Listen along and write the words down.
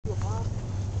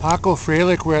Paco,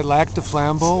 Fralick, we're at Lac du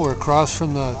Flambeau. We're across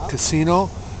from the casino.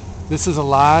 This is a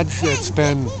lodge that's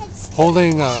been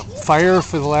holding a fire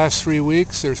for the last 3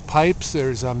 weeks. There's pipes,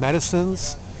 there's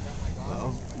medicines.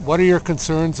 What are your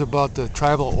concerns about the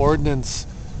tribal ordinance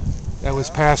that was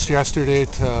passed yesterday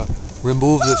to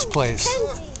remove this place?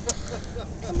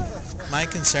 My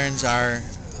concerns are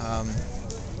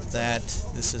that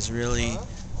this is really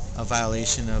a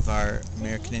violation of our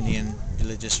American Indian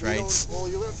religious rights,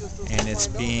 and it's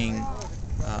being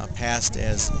passed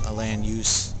as a land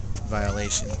use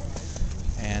violation,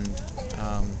 and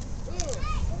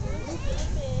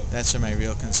that's where my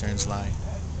real concerns lie.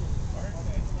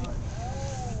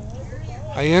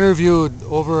 I interviewed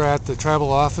over at the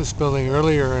tribal office building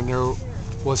earlier, and there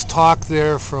was talk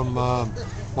there from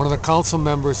one of the council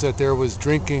members that there was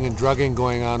drinking and drugging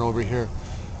going on over here.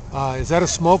 Is that a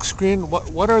smokescreen?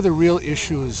 What are the real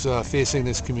issues facing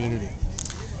this community?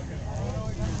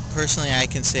 Personally, I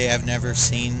can say I've never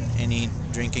seen any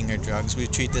drinking or drugs. We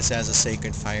treat this as a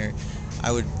sacred fire.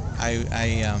 I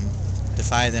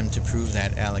defy them to prove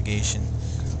that allegation.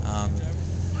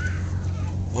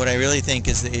 What I really think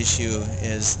is the issue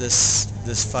is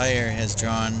this fire has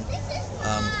drawn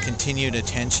continued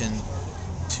attention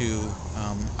to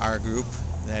our group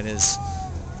that is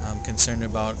concerned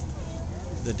about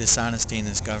the dishonesty in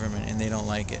this government, and they don't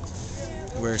like it.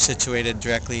 We're situated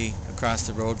directly across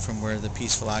the road from where the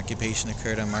peaceful occupation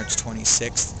occurred on March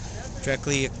 26th,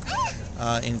 directly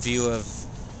in view of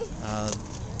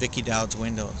Vicky Dowd's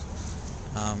windows.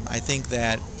 I think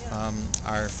that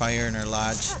our fire in our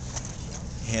lodge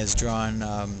has drawn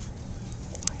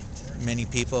many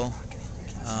people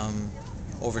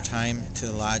over time to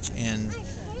the lodge, and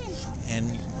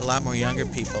a lot more younger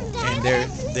people, and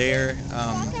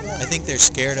I think they're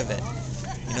scared of it.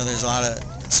 You know, there's a lot of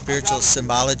spiritual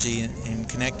symbology and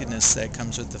connectedness that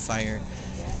comes with the fire,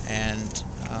 and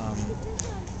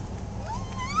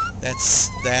that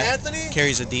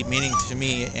carries a deep meaning to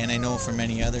me, and I know for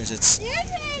many others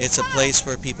it's a place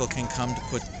where people can come to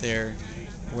put their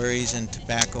worries and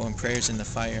tobacco and prayers in the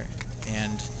fire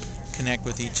and connect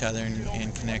with each other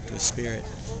and connect with spirit.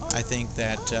 I think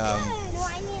that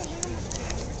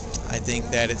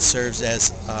it serves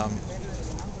as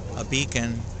a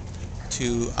beacon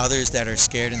to others that are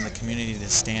scared in the community to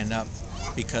stand up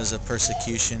because of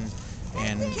persecution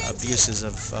and abuses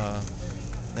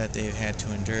that they've had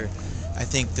to endure. I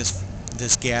think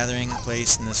this gathering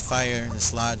place and this fire,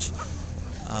 this lodge,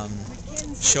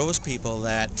 shows people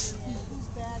that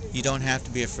you don't have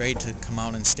to be afraid to come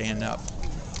out and stand up.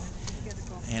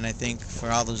 And I think for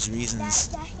all those reasons,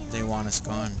 they want us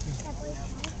gone.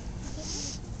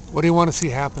 What do you want to see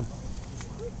happen?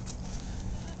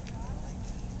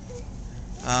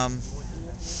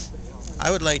 I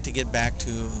would like to get back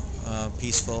to a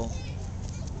peaceful,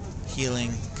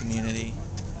 healing community.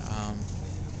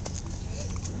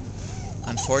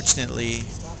 Unfortunately,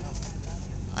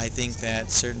 I think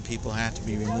that certain people have to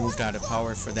be removed out of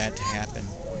power for that to happen.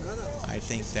 I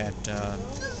think that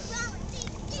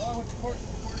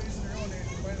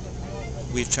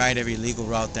we've tried every legal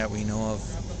route that we know of,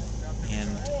 and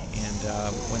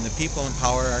when the people in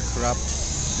power are corrupt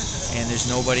and there's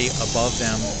nobody above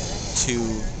them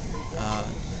to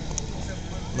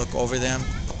look over them,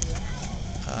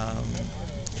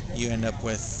 you end up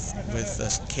with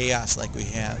chaos like we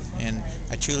have. And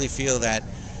I truly feel that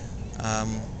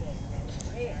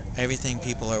everything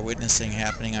people are witnessing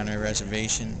happening on our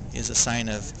reservation is a sign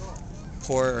of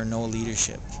poor or no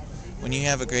leadership. When you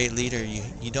have a great leader,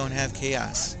 you don't have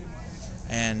chaos,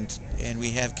 and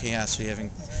we have chaos. We have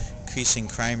increasing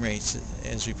crime rates,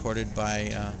 as reported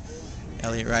by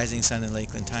Elliott Rising Sun and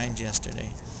Lakeland Times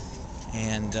yesterday,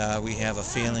 and we have a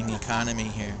failing economy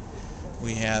here.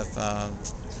 We have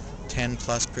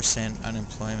 10+%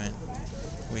 unemployment.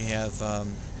 We have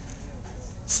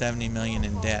 70 million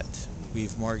in debt.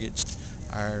 We've mortgaged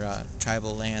our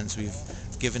tribal lands. We've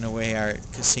given away our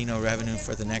casino revenue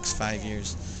for the next 5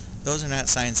 years. Those are not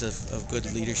signs of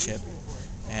good leadership,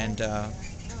 and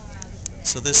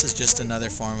so this is just another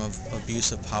form of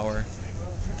abuse of power,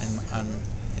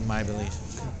 in my belief.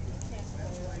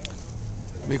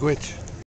 Miigwech.